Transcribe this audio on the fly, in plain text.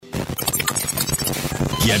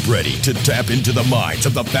Get ready to tap into the minds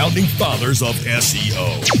of the founding fathers of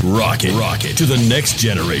SEO. Rock it to the next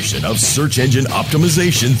generation of search engine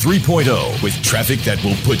optimization 3.0 with traffic that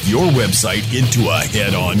will put your website into a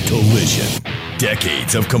head-on collision.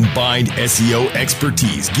 Decades of combined SEO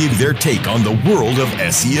expertise give their take on the world of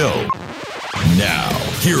SEO. Now,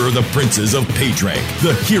 here are the princes of PageRank,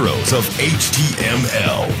 the heroes of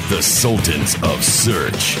HTML, the sultans of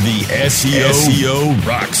search, the SEO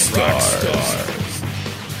rock stars.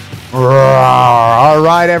 All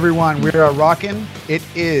right, everyone, we are rocking. It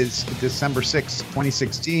is December 6th,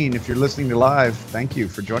 2016. If you're listening to live, thank you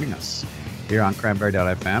for joining us here on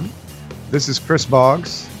Cranberry.fm. This is Chris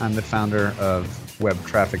Boggs. I'm the founder of Web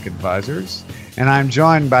Traffic Advisors, and I'm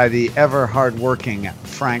joined by the ever hardworking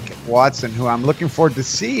Frank Watson, who I'm looking forward to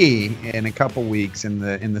see in a couple weeks in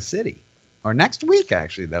the city, or next week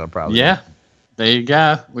actually. That'll probably be. There you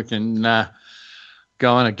go. We can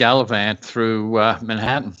go on a gallivant through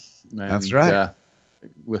Manhattan. That's right.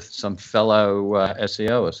 With some fellow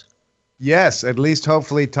SEOs. Yes, at least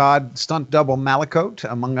hopefully Todd Stunt Double Malicote,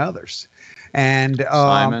 among others. And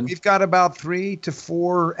we've got about 3 to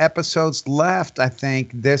 4 episodes left, I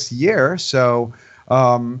think, this year. So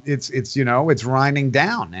it's winding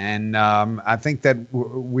down, and I think that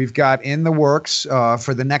we've got in the works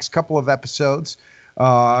for the next couple of episodes.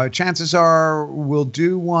 Chances are we'll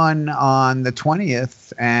do one on the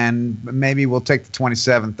 20th, and maybe we'll take the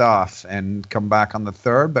 27th off and come back on the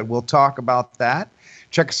 3rd. But we'll talk about that.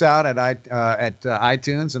 Check us out at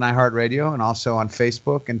iTunes and iHeartRadio, and also on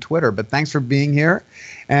Facebook and Twitter. But thanks for being here.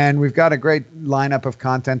 And we've got a great lineup of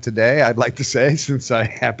content today, I'd like to say, since I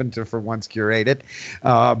happen to, for once, curate it.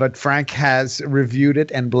 But Frank has reviewed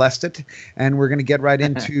it and blessed it. And we're going to get right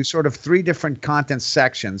into sort of 3 different content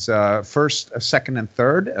sections. First, second, and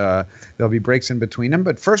third. There'll be breaks in between them.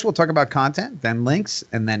 But first, we'll talk about content, then links,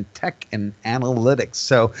 and then tech and analytics.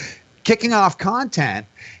 So kicking off content,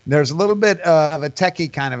 there's a little bit of a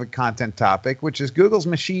techie kind of a content topic, which is Google's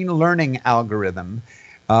machine learning algorithm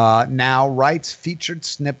now writes featured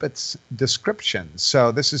snippets descriptions.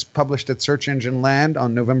 So this is published at Search Engine Land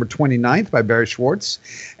on November 29th by Barry Schwartz.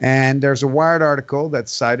 And there's a Wired article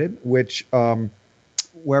that's cited, which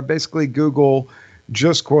where basically Google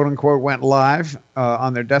just quote unquote went live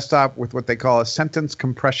on their desktop with what they call a sentence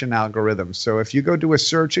compression algorithm. So if you go do a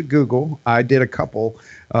search at Google, I did a couple.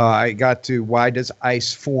 I got to why does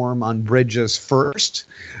ice form on bridges first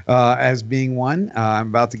as being one. I'm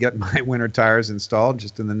about to get my winter tires installed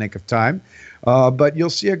just in the nick of time. But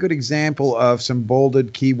you'll see a good example of some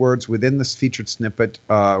bolded keywords within this featured snippet,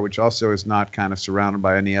 which also is not kind of surrounded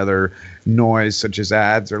by any other noise such as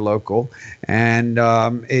ads or local. And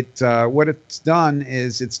what it's done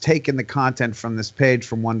is it's taken the content from this page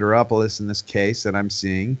from Wonderopolis in this case that I'm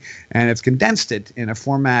seeing, and it's condensed it in a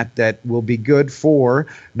format that will be good for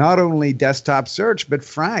not only desktop search, but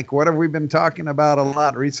Frank, what have we been talking about a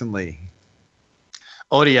lot recently?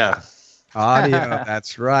 Audio,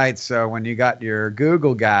 that's right. So when you got your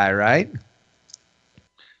Google guy, right?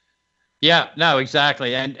 Yeah, no,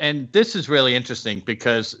 exactly. And this is really interesting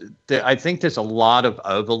because I think there's a lot of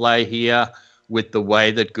overlay here with the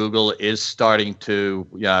way that Google is starting to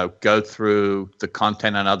go through the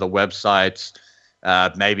content on other websites.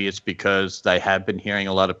 Maybe it's because they have been hearing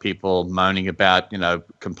a lot of people moaning about,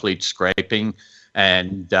 complete scraping.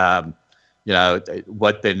 And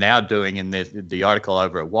what they're now doing in the article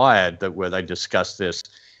over at Wired, where they discuss this,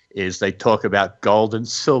 is they talk about gold and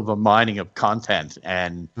silver mining of content,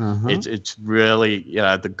 and it's really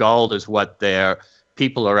the gold is what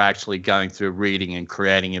people are actually going through, reading and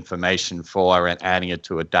creating information for and adding it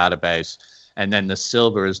to a database, and then the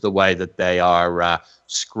silver is the way that they are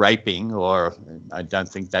scraping, or I don't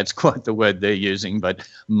think that's quite the word they're using, but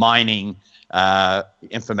mining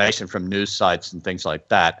information from news sites and things like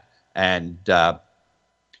that. And so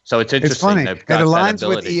it's interesting. It's funny. It aligns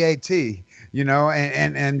with EAT,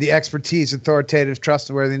 and the expertise, authoritative,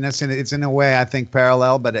 trustworthiness, and it's in a way I think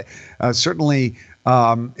parallel, but it certainly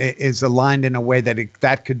is aligned in a way that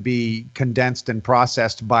that could be condensed and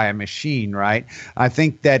processed by a machine, right? I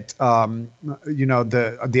think that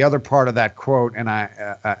the other part of that quote, and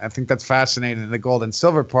I think that's fascinating, the gold and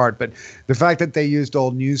silver part, but the fact that they used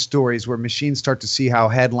old news stories where machines start to see how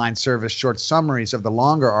headlines serve as short summaries of the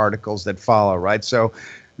longer articles that follow, right? So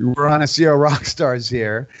we're on SEO rock stars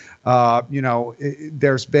here.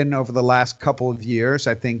 There's been over the last couple of years,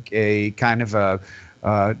 I think, a kind of a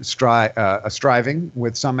striving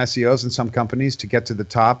with some SEOs and some companies to get to the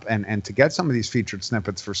top and to get some of these featured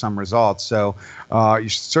snippets for some results. So you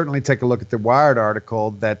should certainly take a look at the Wired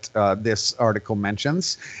article that this article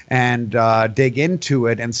mentions and dig into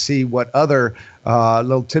it and see what other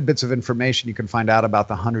little tidbits of information you can find out about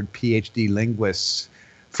the 100 PhD linguists.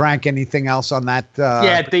 Frank, anything else on that?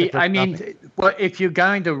 Well, if you're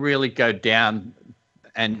going to really go down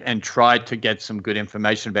and try to get some good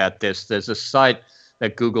information about this, there's a site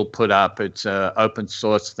that Google put up. It's an open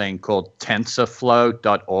source thing called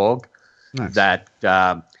tensorflow.org. Nice. That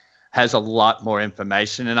has a lot more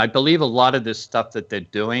information. And I believe a lot of this stuff that they're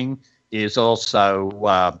doing is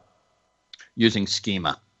also using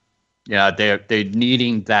schema. They're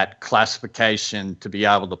needing that classification to be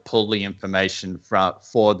able to pull the information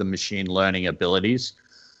for the machine learning abilities.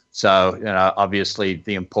 So, obviously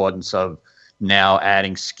the importance of now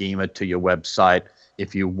adding schema to your website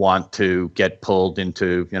if you want to get pulled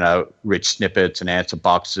into, rich snippets and answer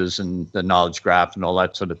boxes and the knowledge graph and all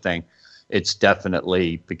that sort of thing. It's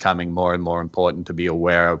definitely becoming more and more important to be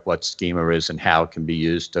aware of what schema is and how it can be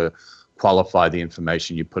used to qualify the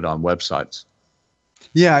information you put on websites.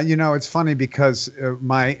 Yeah, it's funny because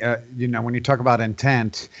when you talk about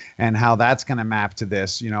intent and how that's going to map to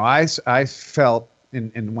this, I felt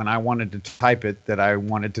when I wanted to type it that I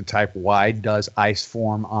wanted to type why does ice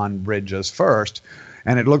form on bridges first,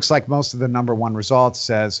 and it looks like most of the number one results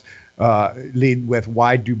says lead with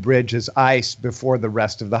why do bridges ice before the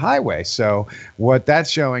rest of the highway. So what that's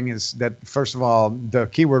showing is that, first of all, the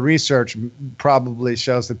keyword research probably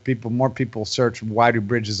shows that more people search why do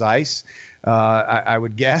bridges ice, I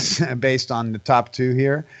would guess, based on the top two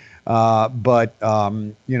here. But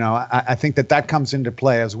I think that comes into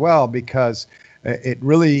play as well, because it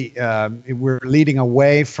really we're leading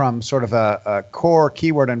away from sort of a core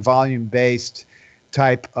keyword and volume based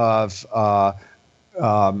type of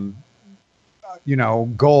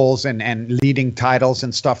goals and leading titles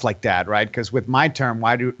and stuff like that, right? Because with my term,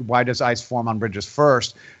 why does ice form on bridges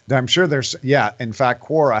first? I'm sure in fact,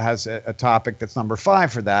 Quora has a topic that's number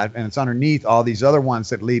 5 for that, and it's underneath all these other ones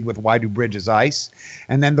that lead with why do bridges ice,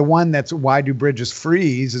 and then the one that's why do bridges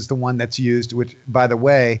freeze is the one that's used, which, by the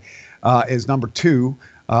way, is number 2.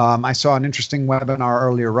 I saw an interesting webinar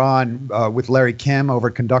earlier on with Larry Kim over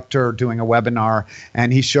at Conductor doing a webinar,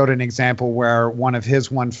 and he showed an example where one of his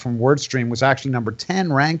ones from WordStream was actually number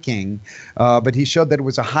 10 ranking, but he showed that it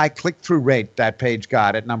was a high click-through rate that page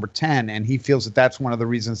got at number 10, and he feels that that's one of the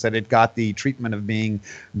reasons that it got the treatment of being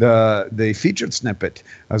the featured snippet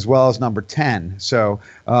as well as number 10. So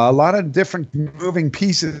a lot of different moving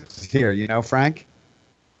pieces here, Frank?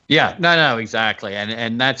 Yeah, no, exactly.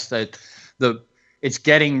 And that's it's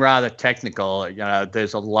getting rather technical.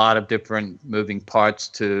 There's a lot of different moving parts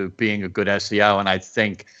to being a good SEO. And I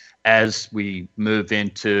think as we move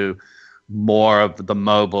into more of the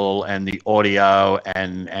mobile and the audio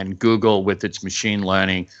and Google with its machine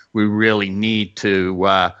learning, we really need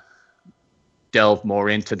to delve more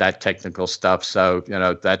into that technical stuff. So,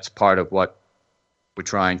 that's part of what we're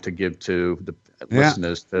trying to give to the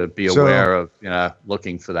listeners to be aware of,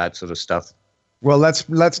 looking for that sort of stuff. Well,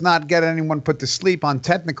 let's not get anyone put to sleep on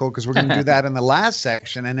technical, because we're going to do that in the last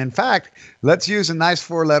section. And in fact, let's use a nice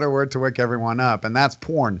 4-letter word to wake everyone up, and that's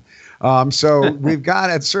porn. So we've got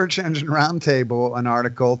at Search Engine Roundtable an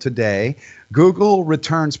article today. Google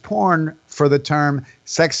returns porn for the term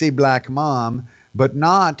sexy black mom, but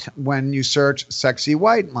not when you search sexy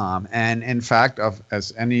white mom. And in fact,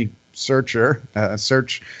 as any searcher,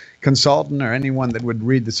 search consultant or anyone that would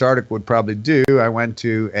read this article would probably do, I went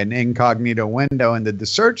to an incognito window and did the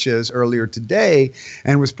searches earlier today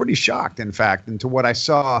and was pretty shocked, in fact, into what I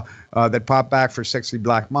saw that popped back for sexy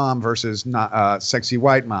black mom versus sexy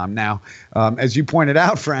white mom. Now, as you pointed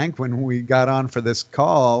out, Frank, when we got on for this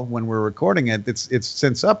call, when we're recording it, it's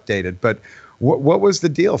since updated. But what was the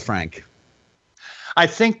deal, Frank? I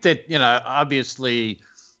think that, obviously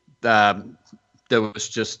there was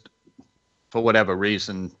just, for whatever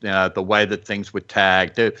reason, the way that things were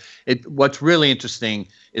tagged. What's really interesting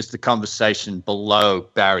is the conversation below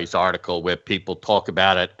Barry's article where people talk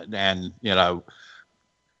about it and,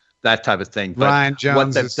 that type of thing. But Ryan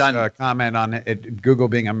Jones' comment on it, Google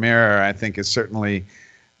being a mirror, I think is certainly,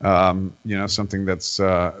 something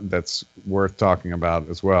that's worth talking about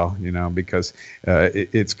as well, because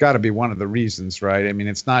it's got to be one of the reasons, right? I mean,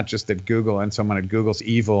 it's not just that Google and someone at Google's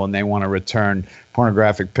evil and they want to return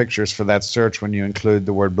pornographic pictures for that search when you include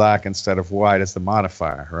the word black instead of white as the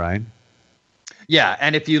modifier, right? Yeah,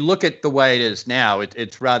 and if you look at the way it is now,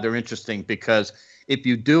 it's rather interesting, because if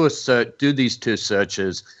you do these two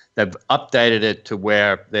searches, they've updated it to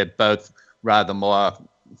where they're both rather more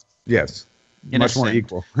much more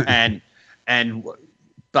equal.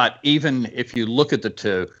 But even if you look at the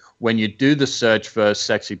two, when you do the search for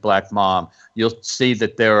sexy black mom, you'll see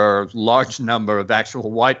that there are a large number of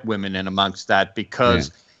actual white women in amongst that,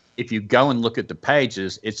 because if you go and look at the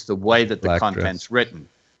pages, it's the way that the content's written.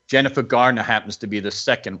 Jennifer Garner happens to be the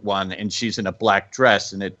second one, and she's in a black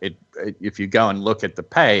dress. And if you go and look at the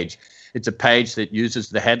page, it's a page that uses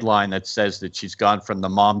the headline that says that she's gone from the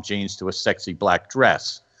mom jeans to a sexy black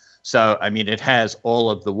dress. So, I mean, it has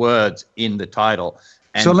all of the words in the title,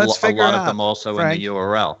 and so let's figure a lot out, of them also Frank, in the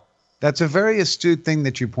URL. That's a very astute thing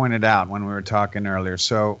that you pointed out when we were talking earlier.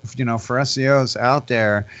 So, for SEOs out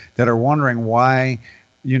there that are wondering why,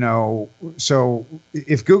 so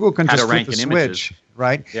if Google can just flip a switch,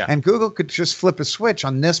 right? Yeah. And Google could just flip a switch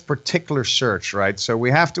on this particular search, right? So we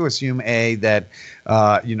have to assume, that,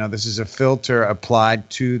 this is a filter applied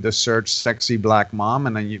to the search sexy black mom,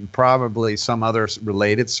 and then probably some other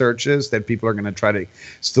related searches that people are going to try to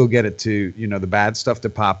still get it to, the bad stuff to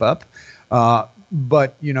pop up.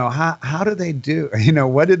 But how do they do?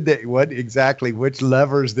 Which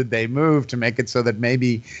levers did they move to make it so that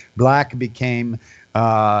maybe black became,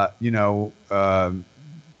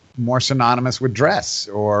 more synonymous with dress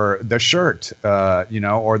or the shirt,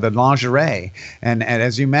 or the lingerie? And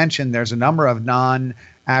as you mentioned, there's a number of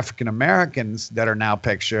non-African Americans that are now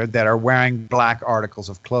pictured that are wearing black articles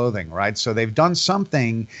of clothing, right? So they've done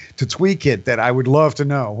something to tweak it that I would love to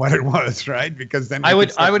know what it was, right? Because then I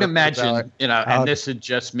would imagine, and this is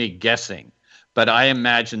just me guessing, but I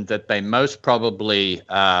imagine that they most probably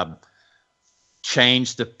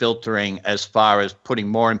changed the filtering as far as putting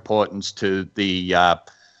more importance to the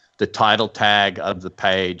title tag of the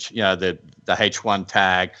page, the H1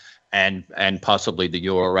 tag, and possibly the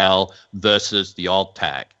URL versus the alt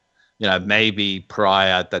tag. Maybe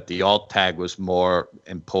prior that the alt tag was more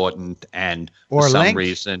important, and or for some link,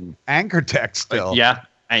 reason anchor text still. Yeah,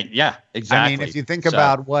 exactly. I mean, if you think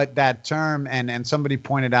about what that term, and somebody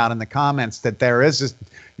pointed out in the comments that there is this,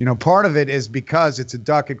 part of it is because it's a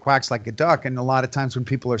duck, it quacks like a duck. And a lot of times when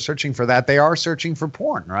people are searching for that, they are searching for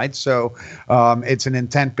porn, right? So it's an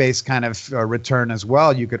intent-based kind of return as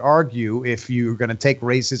well. You could argue if you're going to take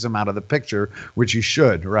racism out of the picture, which you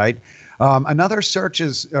should, right?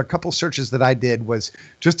 A couple searches that I did was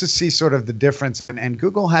just to see sort of the difference. And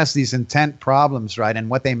Google has these intent problems, right? And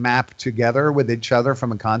what they map together with each other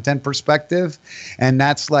from a content perspective. And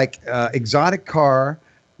that's like exotic car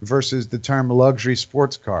versus the term luxury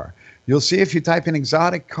sports car. You'll see if you type in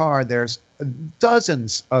exotic car, there's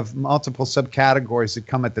dozens of multiple subcategories that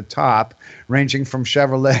come at the top, ranging from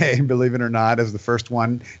Chevrolet, believe it or not, as the first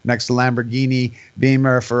one, next to Lamborghini,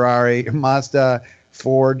 Beamer, Ferrari, Mazda,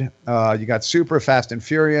 Ford, you got Super, Fast and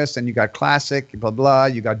Furious, and you got Classic, blah, blah.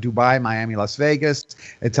 You got Dubai, Miami, Las Vegas,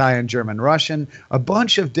 Italian, German, Russian, a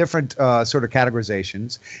bunch of different sort of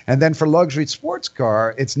categorizations. And then for luxury sports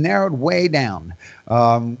car, it's narrowed way down.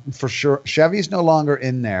 For sure, Chevy's no longer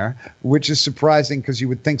in there, which is surprising because you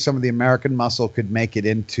would think some of the American muscle could make it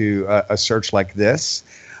into a search like this.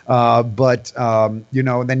 But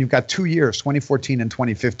then you've got 2 years, 2014 and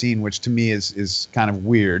 2015, which to me is kind of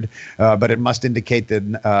weird. But it must indicate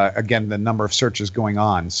that, again, the number of searches going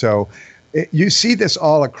on. So you see this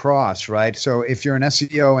all across, right? So if you're an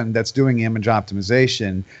SEO and that's doing image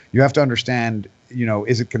optimization, you have to understand,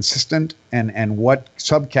 is it consistent and what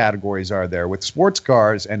subcategories are there? With sports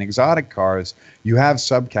cars and exotic cars, you have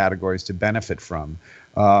subcategories to benefit from.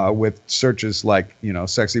 With searches like,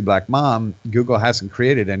 sexy black mom, Google hasn't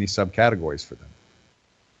created any subcategories for them.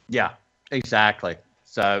 Yeah, exactly.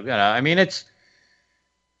 So, I mean, it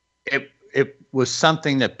was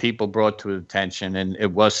something that people brought to attention, and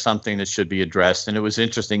it was something that should be addressed. And it was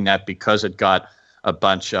interesting that because it got a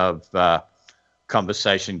bunch of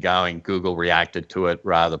conversation going, Google reacted to it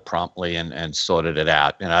rather promptly and sorted it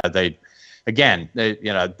out. The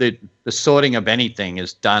sorting of anything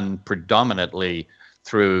is done predominantly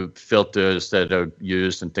through filters that are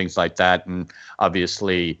used and things like that. And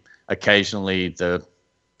obviously, occasionally the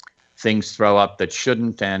things throw up that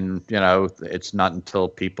shouldn't. And, it's not until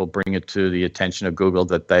people bring it to the attention of Google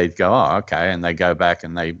that they go, oh, okay. And they go back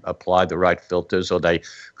and they apply the right filters, or they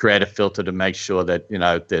create a filter to make sure that,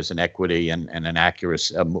 there's an equity and an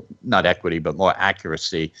accuracy, not equity, but more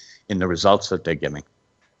accuracy in the results that they're giving.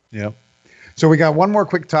 Yeah. So we got one more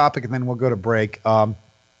quick topic and then we'll go to break.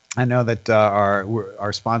 I know that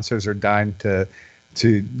our sponsors are dying to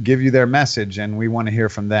give you their message, and we want to hear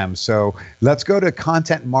from them. So let's go to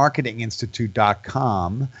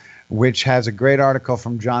contentmarketinginstitute.com, which has a great article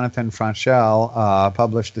from Jonathan Franchel,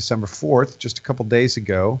 published December 4th, just a couple days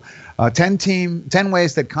ago. 10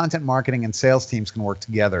 ways that content marketing and sales teams can work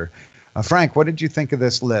together. Frank, what did you think of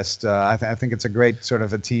this list? I think it's a great sort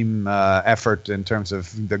of a team effort in terms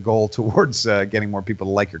of the goal towards getting more people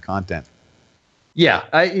to like your content. Yeah,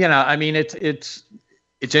 I mean, it's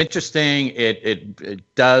interesting.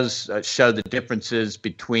 It does show the differences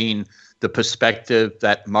between the perspective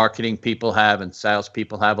that marketing people have and sales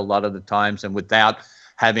people have a lot of the times, and without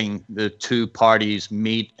having the two parties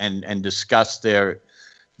meet and discuss their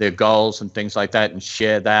goals and things like that, and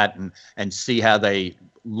share that and see how they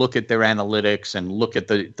look at their analytics and look at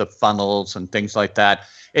the funnels and things like that.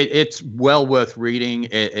 It's well worth reading.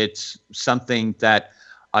 It's something that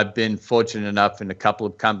I've been fortunate enough in a couple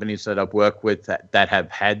of companies that I've worked with that have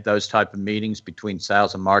had those type of meetings between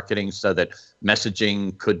sales and marketing, so that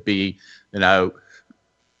messaging could be,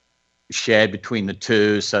 shared between the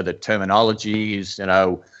two, so that terminologies,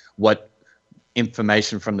 what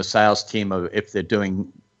information from the sales team, of if they're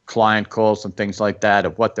doing client calls and things like that,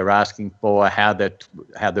 of what they're asking for, how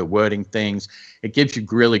they're wording things. It gives you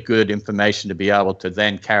really good information to be able to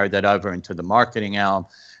then carry that over into the marketing realm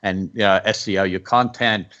and SEO your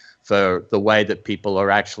content for the way that people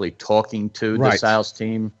are actually talking to the sales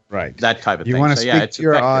team. Right. That type of thing. You want to speak to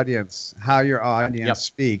your audience, how your audience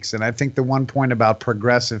speaks. And I think the one point about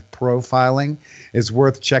progressive profiling is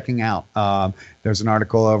worth checking out. There's an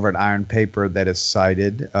article over at Iron Paper that is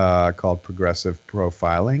cited called Progressive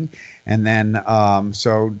Profiling. And then,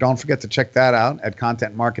 so don't forget to check that out at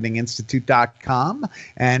contentmarketinginstitute.com.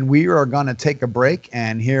 And we are going to take a break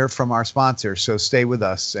and hear from our sponsor. So stay with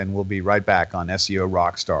us, and we'll be right back on SEO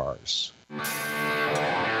Rockstars.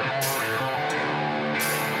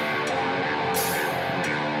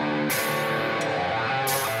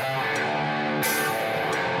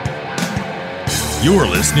 You're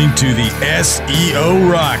listening to the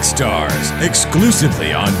SEO Rockstars,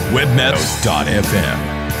 exclusively on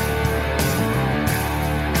webmeadows.fm.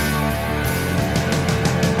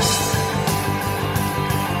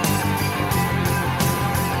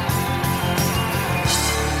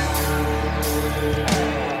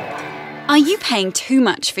 Are you paying too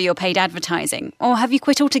much for your paid advertising, or have you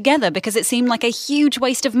quit altogether because it seemed like a huge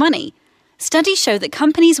waste of money? Studies show that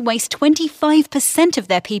companies waste 25% of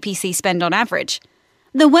their PPC spend on average.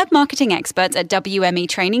 The web marketing experts at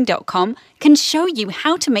WMEtraining.com can show you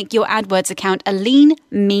how to make your AdWords account a lean,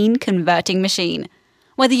 mean converting machine.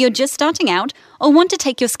 Whether you're just starting out or want to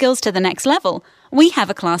take your skills to the next level, we have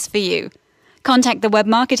a class for you. Contact the web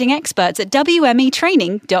marketing experts at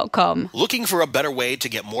WMEtraining.com. Looking for a better way to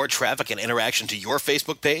get more traffic and interaction to your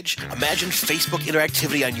Facebook page? Imagine Facebook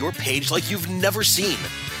interactivity on your page like you've never seen.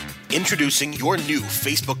 Introducing your new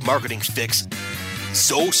Facebook marketing fix,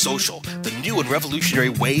 ZoSocial, the new and revolutionary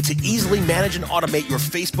way to easily manage and automate your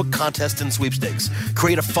Facebook contests and sweepstakes.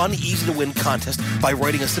 Create a fun, easy-to-win contest by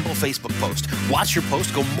writing a simple Facebook post. Watch your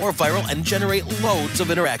post go more viral and generate loads of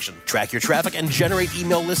interaction. Track your traffic and generate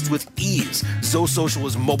email lists with ease. ZoSocial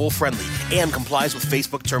is mobile-friendly and complies with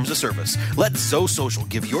Facebook terms of service. Let ZoSocial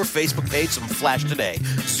give your Facebook page some flash today.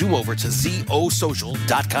 Zoom over to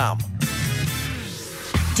ZoSocial.com.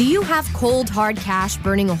 Do you have cold, hard cash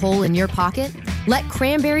burning a hole in your pocket? Let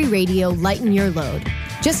Cranberry Radio lighten your load.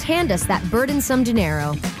 Just hand us that burdensome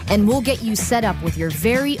dinero, and we'll get you set up with your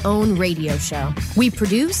very own radio show. We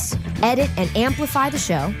produce, edit, and amplify the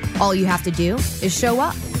show. All you have to do is show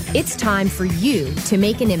up. It's time for you to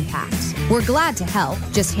make an impact. We're glad to help.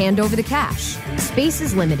 Just hand over the cash. Space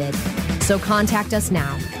is limited, so contact us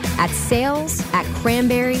now at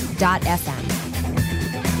sales@cranberry.fm.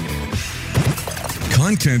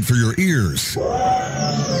 Content for your ears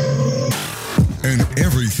and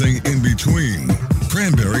everything in between.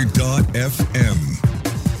 Cranberry.fm.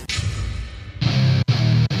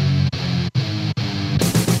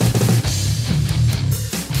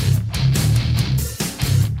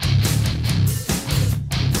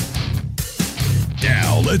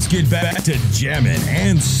 Now let's get back to jamming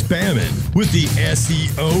and spamming with the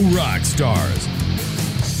SEO Rockstars.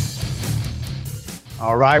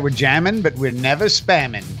 All right, we're jamming, but we're never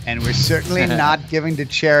spamming, and we're certainly not giving to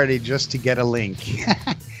charity just to get a link.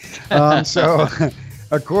 So,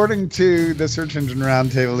 according to the Search Engine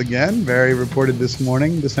Roundtable again, Barry reported this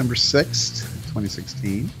morning, December 6th,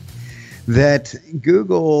 2016, that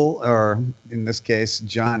Google, or in this case,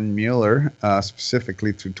 John Mueller,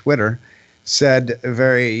 specifically through Twitter, said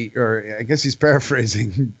or I guess he's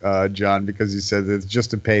paraphrasing John, because he said it's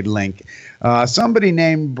just a paid link. Somebody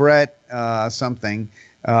named Brett something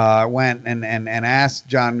went and asked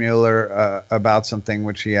John Mueller about something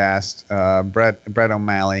which he asked Brett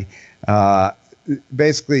O'Malley.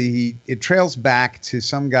 Basically, it trails back to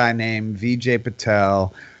some guy named Vijay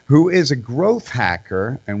Patel, who is a growth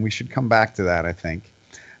hacker, and we should come back to that, I think.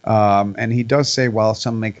 And he does say, while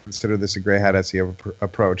some may consider this a gray hat SEO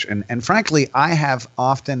approach, and frankly, I have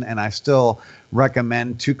often, and I still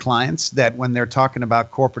recommend to clients that when they're talking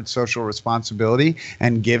about corporate social responsibility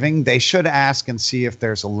and giving, they should ask and see if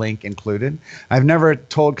there's a link included. I've never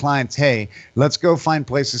told clients, hey, let's go find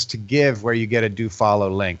places to give where you get a do follow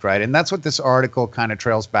link, right? And that's what this article kind of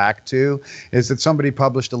trails back to, is that somebody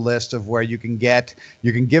published a list of where you can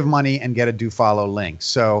give money and get a do follow link.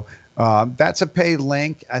 So that's a paid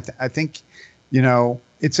link. I think,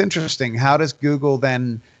 it's interesting. How does Google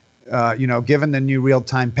then, given the new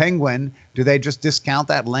real-time Penguin, do they just discount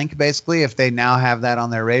that link basically if they now have that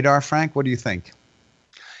on their radar, Frank? What do you think?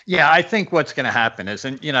 Yeah, I think what's going to happen is,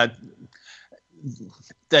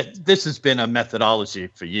 that this has been a methodology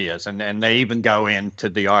for years, and they even go into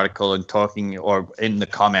the article and talking, or in the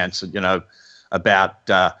comments, about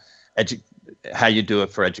how you do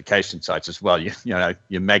it for education sites as well.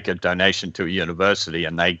 You make a donation to a university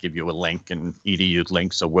and they give you a link, and EDU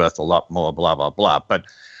links are worth a lot more, blah, blah, blah. But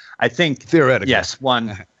I think theoretically, yes,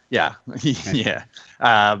 yeah.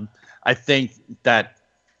 I think that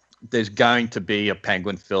there's going to be a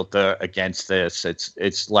Penguin filter against this.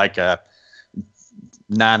 It's like a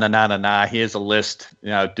nah. Here's a list.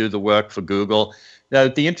 Do the work for Google.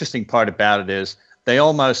 The interesting part about it is they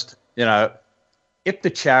almost, if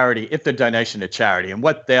the donation to charity, and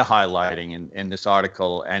what they're highlighting in this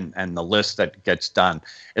article and the list that gets done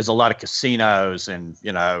is a lot of casinos and,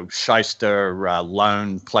 shyster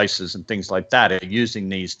loan places and things like that are using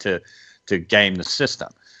these to game the system.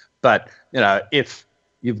 But, if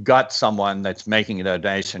you've got someone that's making a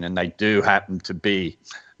donation and they do happen to be,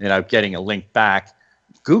 getting a link back,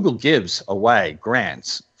 Google gives away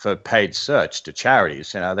grants for paid search to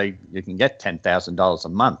charities. You can get $10,000 a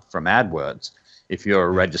month from AdWords if you're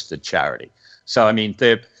a registered charity. So, I mean,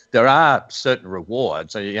 there are certain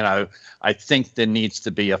rewards. I think there needs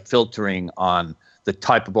to be a filtering on the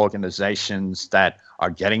type of organizations that are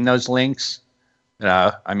getting those links.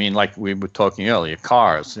 Like we were talking earlier,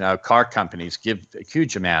 cars. Car companies give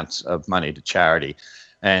huge amounts of money to charity.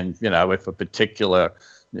 And, if a particular,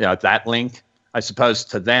 that link, I suppose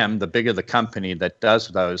to them, the bigger the company that does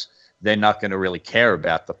those, they're not going to really care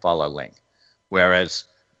about the follow link. Whereas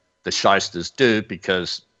the shysters do,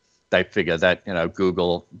 because they figure that,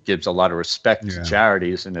 Google gives a lot of respect to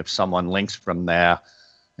charities. And if someone links from there,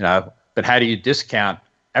 but how do you discount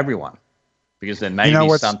everyone? Because there may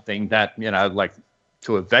be something that, like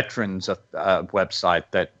to a veterans website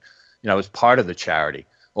that, is part of the charity,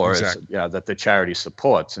 or exactly. That the charity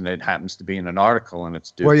supports, and it happens to be in an article and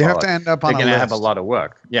it's due. Well, you have to end up on a list. They're going to have a lot, of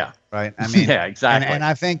work. Yeah. Right. I mean, yeah, exactly. And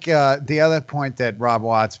I think the other point that Rob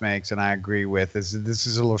Watts makes, and I agree with, is this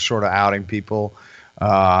is a little short of outing people.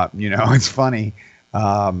 It's funny,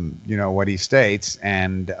 what he states.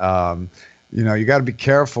 And, you got to be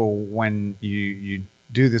careful when you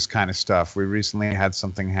do this kind of stuff. We recently had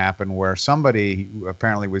something happen where somebody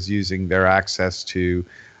apparently was using their access to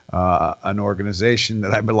an organization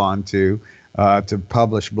that I belong to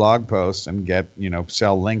publish blog posts and get,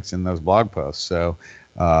 sell links in those blog posts. So,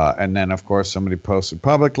 and then of course somebody posted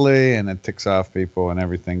publicly and it ticks off people and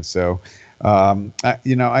everything. So,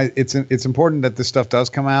 it's important that this stuff does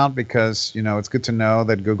come out, because, it's good to know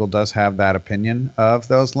that Google does have that opinion of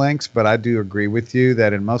those links. But I do agree with you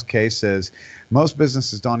that in most cases, most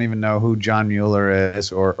businesses don't even know who John Mueller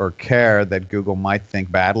is or care that Google might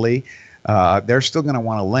think badly. They're still going to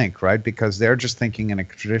want a link, right? Because they're just thinking in a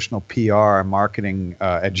traditional PR marketing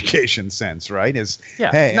education sense, right?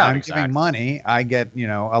 Giving money. I get,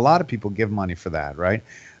 a lot of people give money for that, right?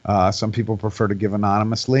 Some people prefer to give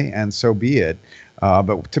anonymously, and so be it.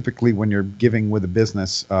 But typically when you're giving with a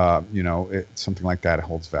business, something like that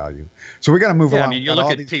holds value. So we got to move along. I mean, you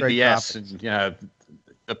look at PBS and,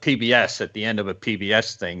 a PBS at the end of a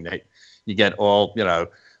PBS thing, that you get all,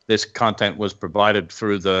 this content was provided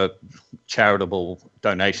through the charitable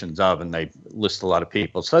donations of, and they list a lot of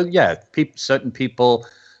people. So yeah, certain people,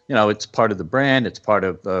 it's part of the brand, it's part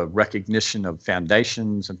of the recognition of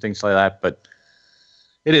foundations and things like that. But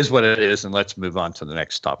it is what it is, and let's move on to the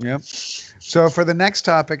next topic. Yep. So for the next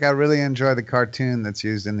topic, I really enjoy the cartoon that's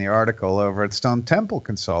used in the article over at Stone Temple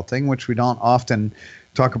Consulting, which we don't often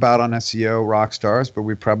talk about on SEO Rockstars, but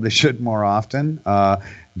we probably should more often.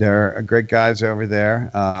 They're great guys over there,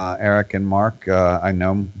 Eric and Mark. I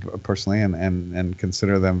know personally and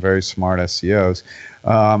consider them very smart SEOs.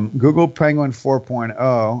 Google Penguin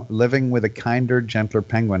 4.0, Living with a Kinder, Gentler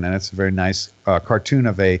Penguin. And it's a very nice cartoon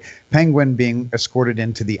of a penguin being escorted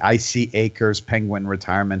into the Icy Acres Penguin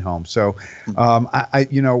Retirement Home. So,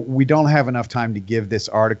 we don't have enough time to give this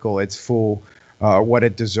article its full what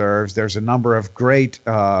it deserves. There's a number of great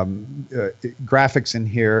graphics in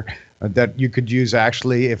here that you could use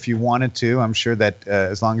actually if you wanted to. I'm sure that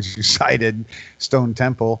as long as you cited Stone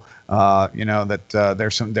Temple,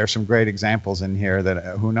 there's some great examples in here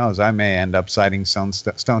that who knows, I may end up citing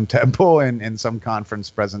Stone Temple in some conference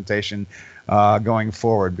presentation going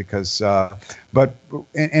forward. Because, but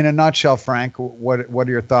in a nutshell, Frank, what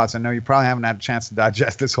are your thoughts? I know you probably haven't had a chance to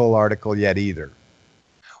digest this whole article yet either.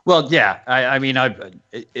 Well, yeah, I mean,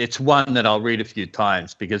 it's one that I'll read a few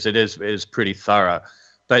times because it is pretty thorough.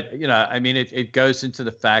 But, I mean, it goes into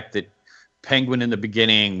the fact that Penguin in the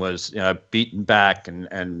beginning was beaten back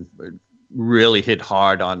and really hit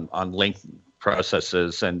hard on link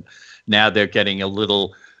processes. And now they're getting a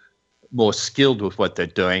little more skilled with what they're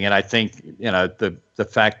doing. And I think, the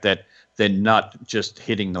fact that they're not just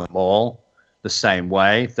hitting them all the same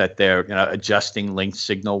way, that they're, adjusting link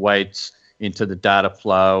signal weights into the data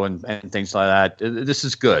flow and things like that. This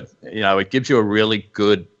is good. It gives you a really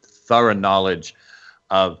good, thorough knowledge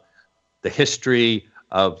of the history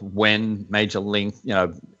of when major link,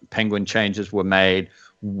 Penguin changes were made,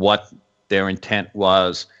 what their intent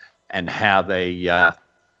was, and how they've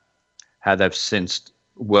since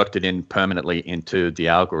worked it in permanently into the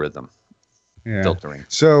algorithm. Yeah. Filtering.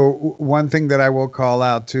 So one thing that I will call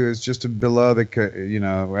out too is just below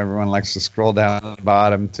everyone likes to scroll down to the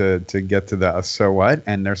bottom to get to the so what,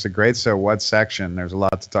 and there's a great so what section. There's a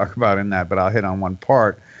lot to talk about in that, but I'll hit on one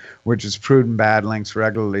part, which is prudent bad links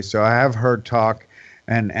regularly. So I have heard talk,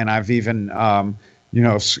 and I've even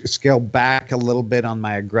scaled back a little bit on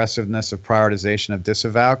my aggressiveness of prioritization of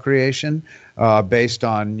disavow creation, based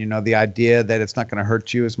on the idea that it's not going to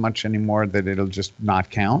hurt you as much anymore, that it'll just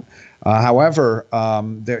not count. However,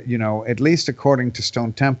 at least according to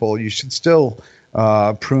Stone Temple, you should still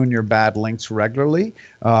prune your bad links regularly.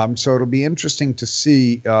 So it'll be interesting to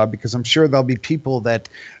see, because I'm sure there'll be people that,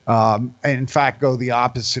 in fact, go the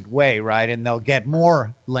opposite way, right? And they'll get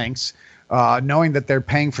more links, knowing that they're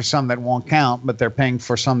paying for some that won't count, but they're paying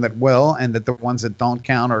for some that will, and that the ones that don't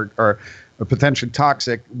count are potentially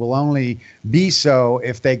toxic will only be so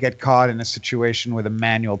if they get caught in a situation with a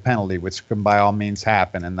manual penalty, which can by all means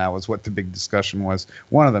happen. And that was what the big discussion was,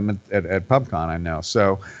 one of them at PubCon, I know.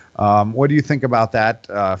 So what do you think about that,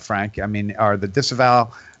 Frank? I mean, are the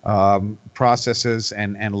disavow processes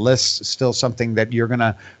and lists still something that you're going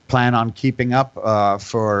to plan on keeping up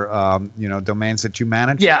for domains that you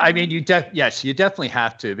manage? Yeah, I mean, yes, you definitely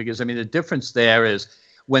have to, because I mean the difference there is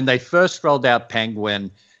when they first rolled out Penguin,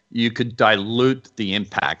 you could dilute the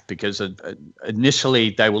impact because initially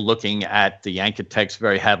they were looking at the anchor text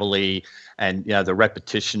very heavily, and the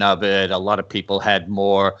repetition of it. A lot of people had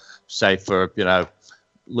more, say for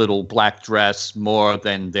little black dress, more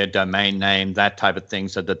than their domain name, that type of thing,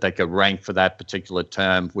 so that they could rank for that particular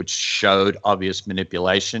term, which showed obvious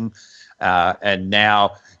manipulation. And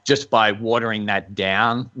now just by watering that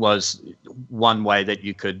down was one way that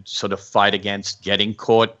you could sort of fight against getting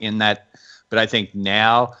caught in that. But I think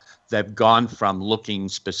now they've gone from looking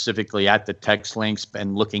specifically at the text links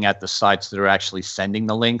and looking at the sites that are actually sending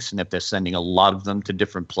the links, and if they're sending a lot of them to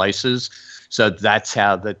different places. So that's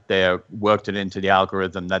how that they're worked it into the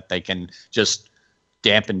algorithm, that they can just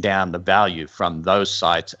dampen down the value from those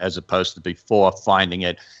sites, as opposed to before finding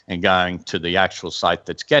it and going to the actual site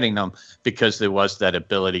that's getting them, because there was that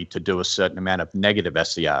ability to do a certain amount of negative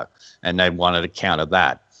SEO, and they wanted to counter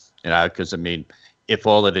that. Because I mean, if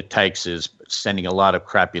all that it takes is sending a lot of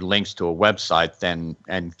crappy links to a website then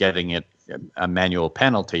and getting it a manual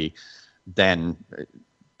penalty, then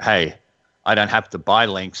hey, I don't have to buy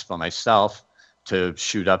links for myself to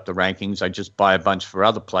shoot up the rankings. I just buy a bunch for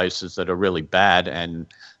other places that are really bad, and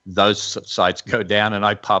those sites go down and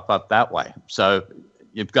I pop up that way. So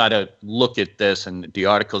you've got to look at this, and the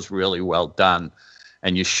article's really well done,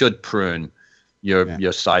 and you should prune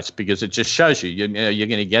your sites, because it just shows you're going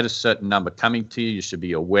to get a certain number coming to you. You should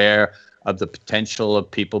be aware of the potential of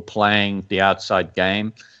people playing the outside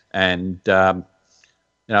game, and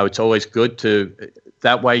it's always good to,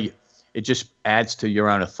 that way it just adds to your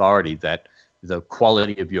own authority that the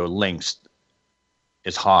quality of your links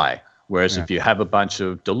is high. Whereas if you have a bunch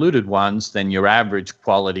of diluted ones, then your average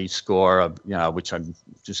quality score of, which I'm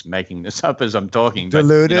just making this up as I'm talking,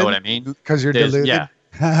 diluted, but you know what I mean? Because you're diluted. Yeah.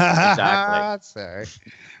 Exactly. Sorry.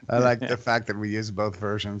 I like the fact that we use both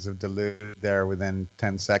versions of diluted there within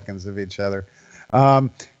 10 seconds of each other.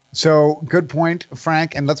 So good point,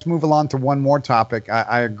 Frank. And let's move along to one more topic.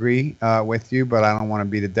 I agree with you, but I don't want to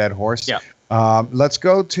beat a dead horse. Yeah. Let's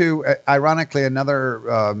go to, ironically,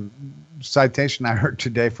 another citation I heard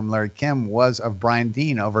today from Larry Kim was of Brian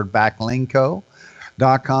Dean over at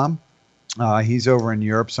backlinko.com. He's over in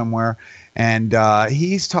Europe somewhere. And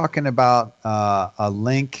he's talking about a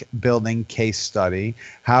link building case study,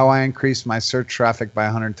 how I increased my search traffic by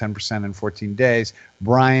 110% in 14 days.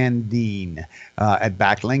 Brian Dean at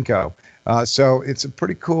Backlinko. So it's a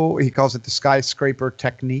pretty cool, he calls it the skyscraper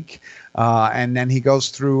technique. And then he goes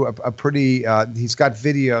through a pretty, he's got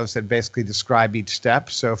videos that basically describe each step.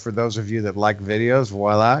 So for those of you that like videos,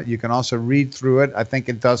 voila, you can also read through it. I think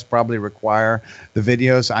it does probably require the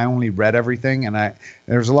videos. I only read everything, and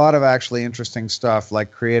there's a lot of actually interesting stuff,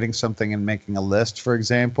 like creating something and making a list, for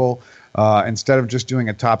example. Instead of just doing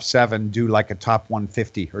a top 7, do like a top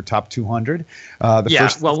 150 or top 200.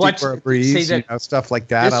 First 50 were a breeze, stuff like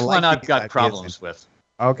that. This one I've got problems with.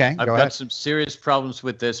 Okay, I've got some serious problems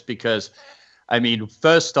with this because, I mean,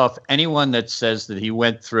 first off, anyone that says that he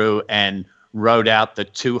went through and wrote out the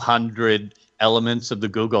 200 elements of the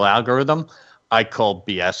Google algorithm, I call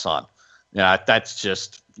BS on. Yeah, that's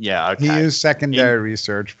just. Yeah, okay. He used secondary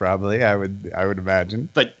research, probably. I would imagine.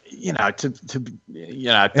 But it's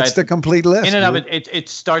the complete list. In and of it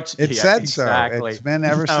starts. It said exactly. So. It's been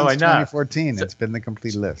ever since 2014. It's been the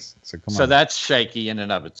complete list. So come on. So that's shaky in and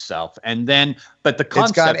of itself. And then, but the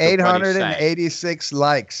concept. It's got 886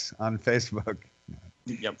 likes on Facebook.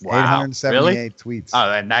 Wow, 878 really? Tweets.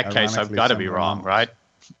 Oh, in that case, I've got to be wrong, right?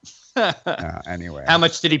 Anyway, how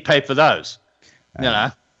much did he pay for those?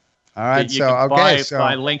 All right, so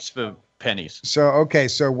buy links for pennies. So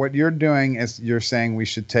what you're doing is you're saying we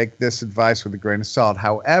should take this advice with a grain of salt.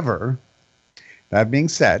 However, that being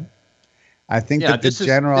said, I think that the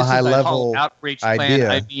general high level outreach idea.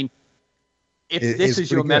 Plan. I mean, if this is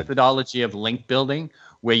your methodology of link building,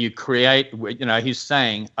 where you create, he's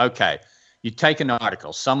saying, okay, you take an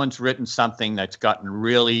article, someone's written something that's gotten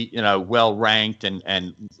really, well ranked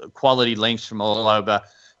and quality links from all over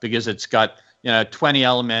because it's got 20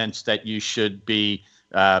 elements that you should be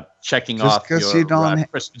checking off. Just because you don't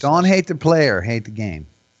hate the player, hate the game.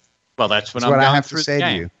 Well, that's what I have to say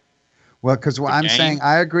to you. Well, because what I'm saying,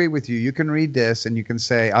 I agree with you. You can read this and you can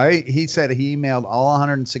say, he said he emailed all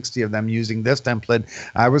 160 of them using this template.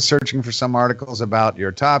 I was searching for some articles about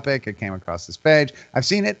your topic. I came across this page. I've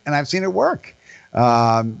seen it, and I've seen it work.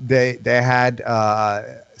 They had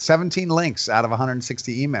 17 links out of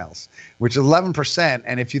 160 emails, which is 11%.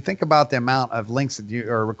 And if you think about the amount of links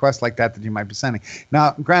or requests like that you might be sending.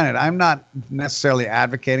 Now, granted, I'm not necessarily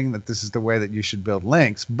advocating that this is the way that you should build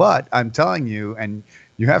links, but I'm telling you, and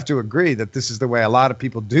you have to agree that this is the way a lot of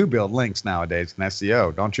people do build links nowadays in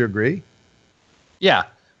SEO. Don't you agree? Yeah.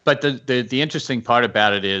 But the interesting part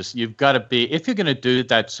about it is you've got to be, if you're going to do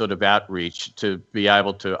that sort of outreach, to be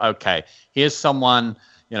able to, okay, here's someone,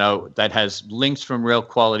 that has links from real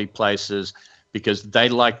quality places because they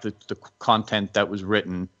like the content that was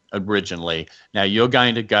written originally. Now you're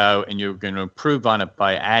going to go and you're going to improve on it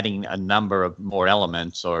by adding a number of more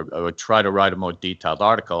elements or try to write a more detailed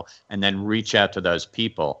article and then reach out to those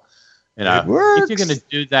people. It works. If you're going to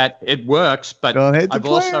do that, it works. But I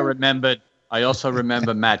also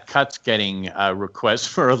remember Matt Cutts getting a request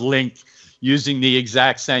for a link using the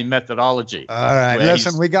exact same methodology. All right,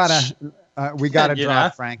 listen, we gotta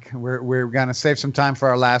drop, Frank. We're gonna save some time for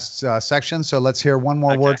our last section, so let's hear one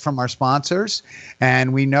more word from our sponsors.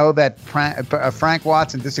 And we know that Frank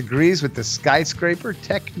Watson disagrees with the skyscraper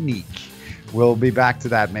technique. We'll be back to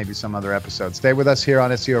that maybe some other episode. Stay with us here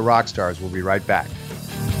on SEO Rockstars. We'll be right back.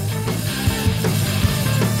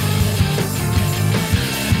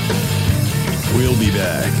 We'll be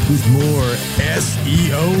back with more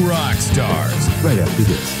SEO Rockstars right after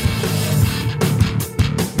this.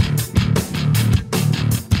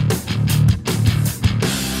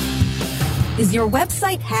 Is your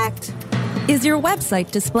website hacked? Is your website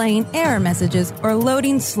displaying error messages or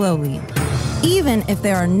loading slowly? Even if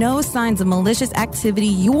there are no signs of malicious activity,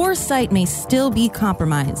 your site may still be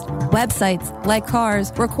compromised. Websites, like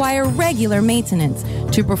cars, require regular maintenance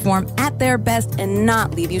to perform at their best and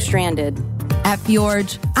not leave you stranded. At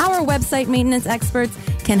Fjorge, our website maintenance experts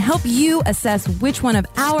can help you assess which one of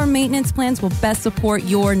our maintenance plans will best support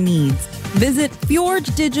your needs. Visit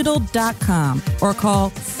fjorgedigital.com or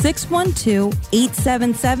call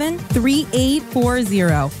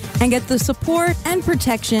 612-877-3840 and get the support and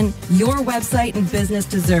protection your website and business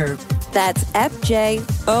deserve. That's FJORGE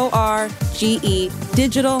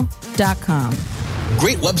digital.com.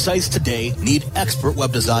 Great websites today need expert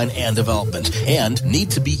web design and development and need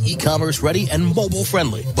to be e-commerce ready and mobile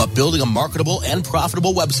friendly. But building a marketable and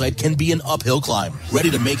profitable website can be an uphill climb. Ready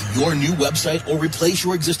to make your new website or replace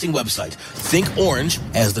your existing website? Think Orange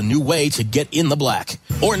as the new way to get in the black.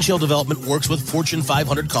 Orange Hill Development works with Fortune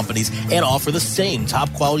 500 companies and offer the same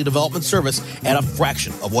top quality development service at a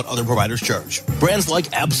fraction of what other providers charge. Brands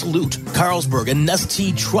like Absolute, Carlsberg, and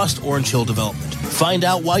Nestea trust Orange Hill Development. Find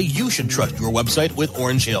out why you should trust your website with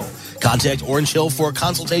Orange Hill. Contact Orange Hill for a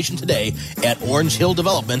consultation today at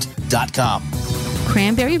orangehilldevelopment.com.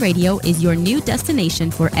 Cranberry Radio is your new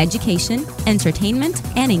destination for education, entertainment,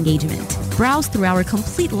 and engagement. Browse through our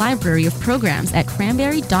complete library of programs at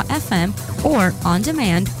cranberry.fm or on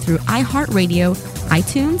demand through iHeartRadio,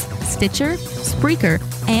 iTunes, Stitcher, Spreaker,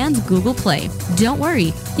 and Google Play. Don't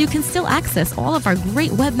worry, you can still access all of our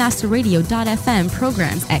great webmasterradio.fm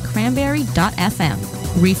programs at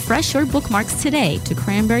cranberry.fm. Refresh your bookmarks today to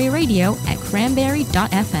Cranberry Radio at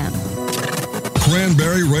cranberry.fm.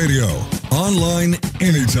 Cranberry Radio. Online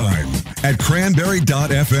anytime at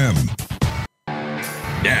cranberry.fm.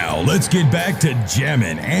 Now, let's get back to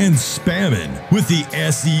jamming and spamming with the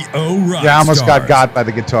SEO rock. Yeah, I almost got by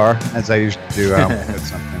the guitar, as I usually do. I almost did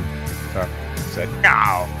something. The guitar said,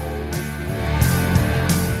 no.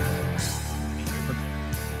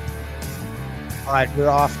 All right, we're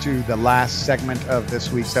off to the last segment of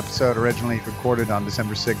this week's episode, originally recorded on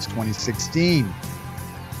December 6, 2016.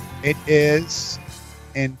 It is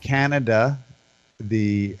in Canada,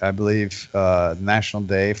 I believe, National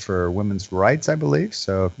Day for Women's Rights, I believe.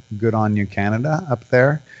 So good on you, Canada, up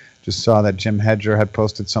there. Just saw that Jim Hedger had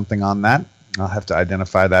posted something on that. I'll have to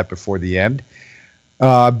identify that before the end.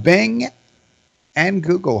 Bing and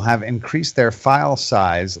Google have increased their file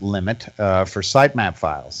size limit for sitemap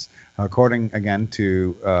files, according, again,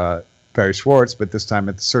 to Barry Schwartz, but this time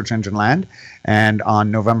at Search Engine Land, and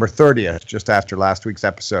on November 30th, just after last week's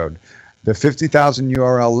episode. The 50,000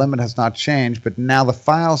 URL limit has not changed, but now the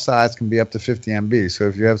file size can be up to 50 MB. So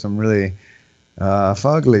if you have some really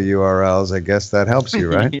fugly URLs, I guess that helps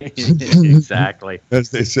you, right? Exactly.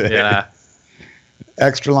 As they say. Yeah.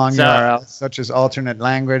 Extra long URLs, such as alternate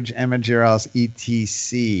language, image URLs,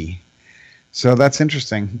 etc. So that's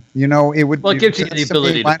interesting. You know, it would. Well, it gives you the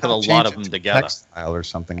ability to put a lot of them together. Text file or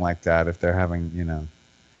something like that if they're having, you know.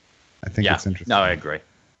 I think it's interesting. No, I agree.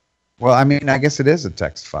 Well, I mean, I guess it is a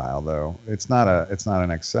text file, though. It's not an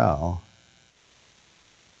Excel.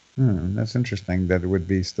 That's interesting that it would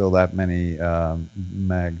be still that many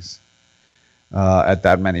megs at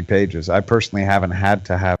that many pages. I personally haven't had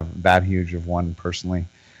to have that huge of one personally.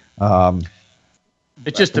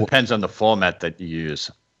 It just depends on the format that you use,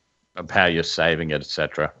 of how you're saving it,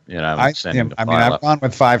 etc. You know, I've gone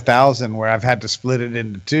with 5,000 where I've had to split it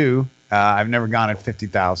into two. I've never gone at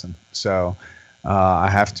 50,000, so. I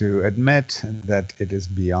have to admit that it is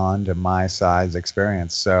beyond my size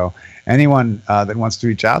experience. So anyone that wants to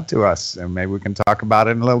reach out to us, and maybe we can talk about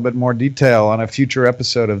it in a little bit more detail on a future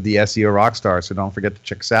episode of the SEO Rockstar. So don't forget to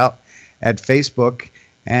check us out at Facebook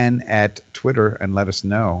and at Twitter and let us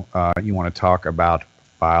know you want to talk about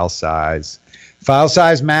file size. File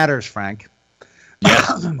size matters, Frank.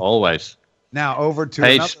 Yes, always. Now over to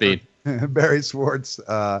page speed. Barry Schwartz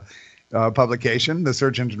publication, the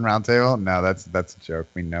Search Engine Roundtable. No, that's a joke.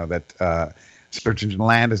 We know that Search Engine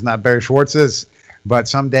Land is not Barry Schwartz's, but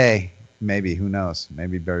someday, maybe, who knows?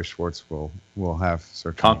 Maybe Barry Schwartz will have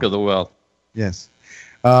Search Conquer the world. Yes.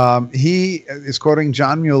 He is quoting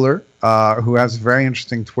John Mueller, who has a very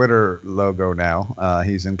interesting Twitter logo now.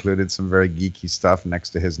 He's included some very geeky stuff next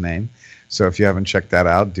to his name. So if you haven't checked that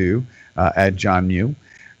out, do at John Mew.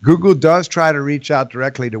 Google does try to reach out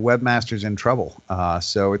directly to webmasters in trouble.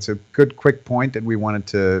 So it's a good, quick point that we wanted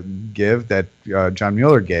to give that John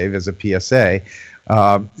Mueller gave as a PSA,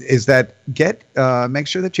 is that make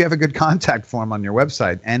sure that you have a good contact form on your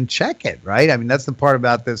website and check it, right? I mean, that's the part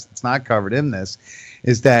about this that's not covered in this,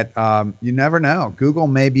 is that you never know. Google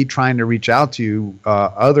may be trying to reach out to you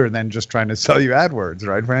other than just trying to sell you AdWords,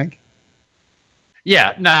 right, Frank?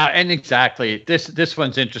 Yeah, no, and exactly. This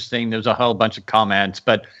one's interesting. There's a whole bunch of comments,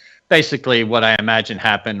 but basically what I imagine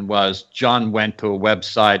happened was John went to a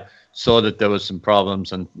website, saw that there was some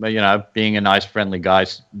problems, and, you know, being a nice, friendly guy,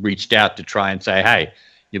 reached out to try and say, hey,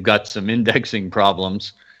 you've got some indexing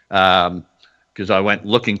problems because I went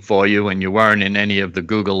looking for you and you weren't in any of the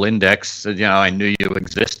Google index. You know, I knew you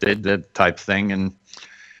existed, that type thing, and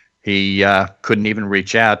he couldn't even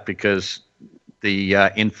reach out because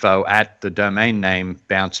the info at the domain name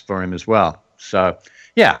bounced for him as well. So,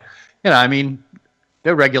 yeah, you know, I mean,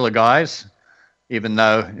 they're regular guys, even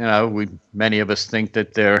though, you know, many of us think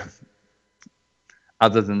that they're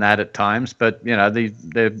other than that at times. But,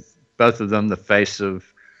 they're both of them the face of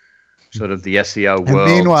sort of the SEO world.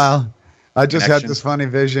 And meanwhile, I just had this funny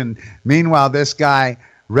vision. Meanwhile, this guy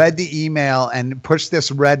read the email and pushed this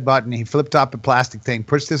red button. He flipped up a plastic thing,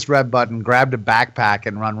 pushed this red button, grabbed a backpack,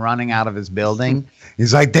 and running out of his building.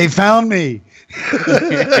 He's like, "They found me."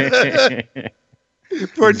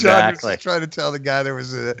 Poor John was just trying to tell the guy there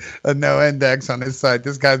was a no index on his site.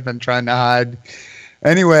 This guy's been trying to hide.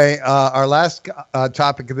 Anyway, our last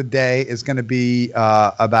topic of the day is going to be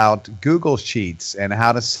about Google Sheets and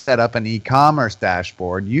how to set up an e-commerce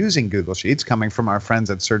dashboard using Google Sheets, coming from our friends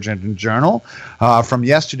at Search Engine Journal. From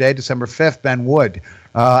yesterday, December 5th, Ben Wood.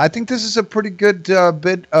 I think this is a pretty good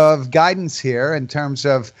bit of guidance here in terms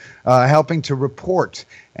of helping to report.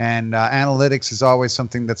 And analytics is always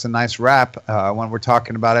something that's a nice wrap when we're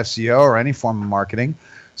talking about SEO or any form of marketing.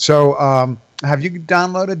 So, have you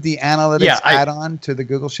downloaded the analytics add-on to the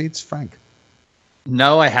Google Sheets, Frank?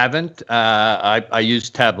 No, I haven't. I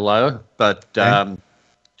use Tableau, but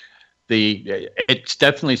it's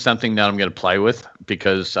definitely something that I'm going to play with,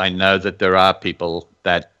 because I know that there are people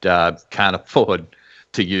that can't afford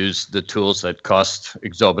to use the tools that cost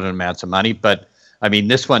exorbitant amounts of money. But I mean,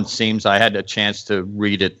 this one seems, I had a chance to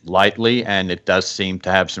read it lightly, and it does seem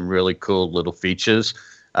to have some really cool little features.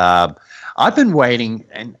 I've been waiting,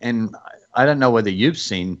 and I don't know whether you've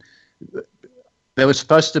seen, there was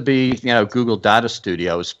supposed to be, Google Data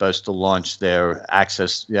Studio was supposed to launch their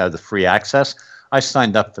access, the free access. I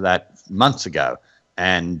signed up for that months ago,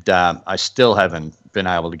 and I still haven't been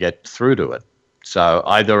able to get through to it. So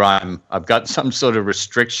either I've got some sort of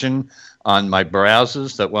restriction on my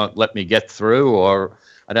browsers that won't let me get through, or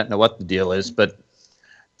I don't know what the deal is, but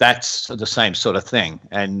that's the same sort of thing.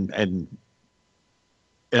 And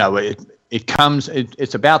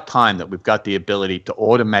it's about time that we've got the ability to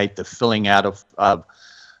automate the filling out of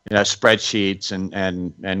spreadsheets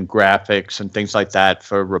and graphics and things like that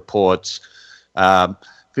for reports,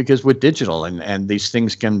 because we're digital and these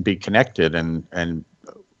things can be connected. And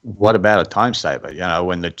what about a time saver?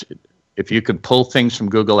 If you can pull things from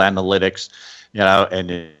Google Analytics,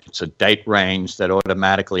 and it's a date range that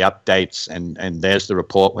automatically updates, and there's the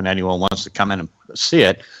report when anyone wants to come in and see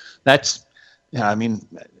it. That's,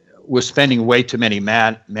 we're spending way too many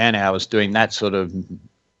man hours doing that sort of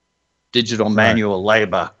digital manual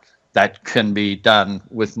labor that can be done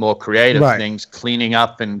with more creative things, cleaning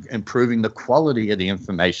up and improving the quality of the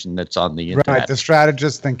information that's on the internet. Right. The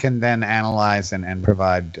strategist can then analyze and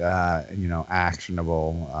provide,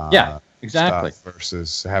 actionable stuff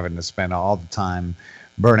versus having to spend all the time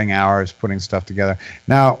burning hours putting stuff together.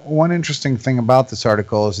 Now, one interesting thing about this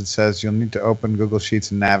article is it says you'll need to open Google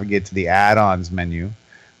Sheets and navigate to the add-ons menu,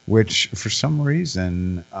 which for some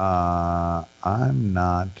reason I'm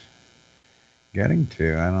not getting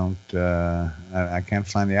to. I can't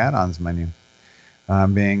find the add-ons menu.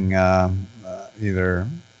 I'm being either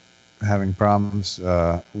having problems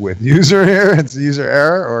with user here, it's a user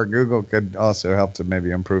error, or Google could also help to maybe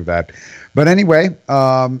improve that. But anyway,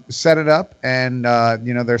 set it up, and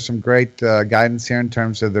there's some great guidance here in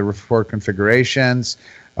terms of the report configurations,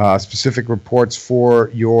 specific reports for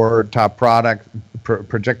your top product,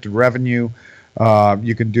 projected revenue.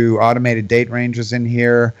 You can do automated date ranges in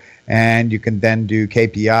here, and you can then do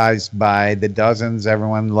KPIs by the dozens.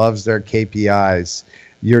 Everyone loves their KPIs.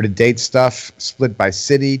 Year-to-date stuff split by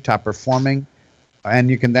city, top performing, and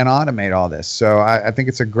you can then automate all this. So I think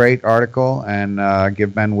it's a great article, and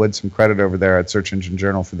give Ben Wood some credit over there at Search Engine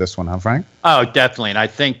Journal for this one, huh, Frank? Oh, definitely. And I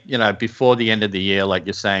think, before the end of the year, like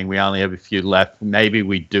you're saying, we only have a few left. Maybe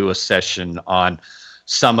we do a session on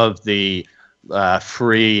some of the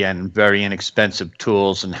free and very inexpensive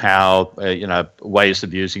tools and how, ways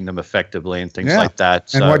of using them effectively and things like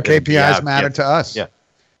that. And what KPIs matter to us. Yeah.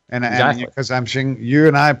 And because I'm sure you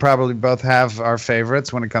and I probably both have our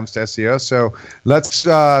favorites when it comes to SEO. So let's,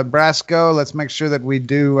 Brasco, let's make sure that we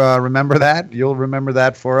do remember that. You'll remember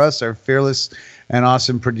that for us, our fearless and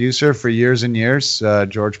awesome producer for years and years,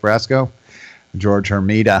 George Brasco, George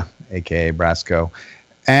Hermida, a.k.a. Brasco.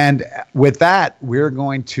 And with that, we're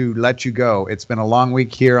going to let you go. It's been a long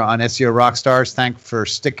week here on SEO Rockstars. Thanks for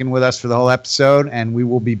sticking with us for the whole episode. And we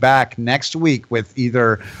will be back next week with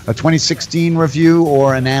either a 2016 review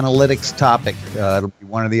or an analytics topic. It'll be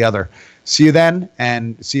one or the other. See you then,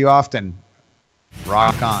 and see you often.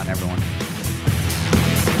 Rock on, everyone.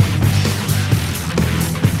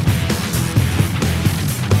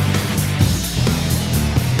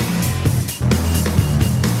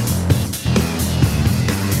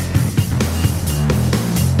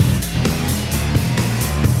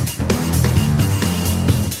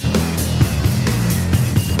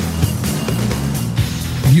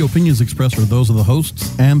 The opinions expressed are those of the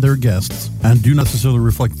hosts and their guests and do not necessarily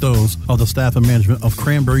reflect those of the staff and management of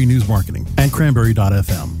Cranberry News Marketing and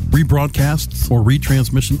Cranberry.fm. Rebroadcasts or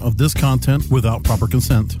retransmission of this content without proper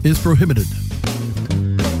consent is prohibited.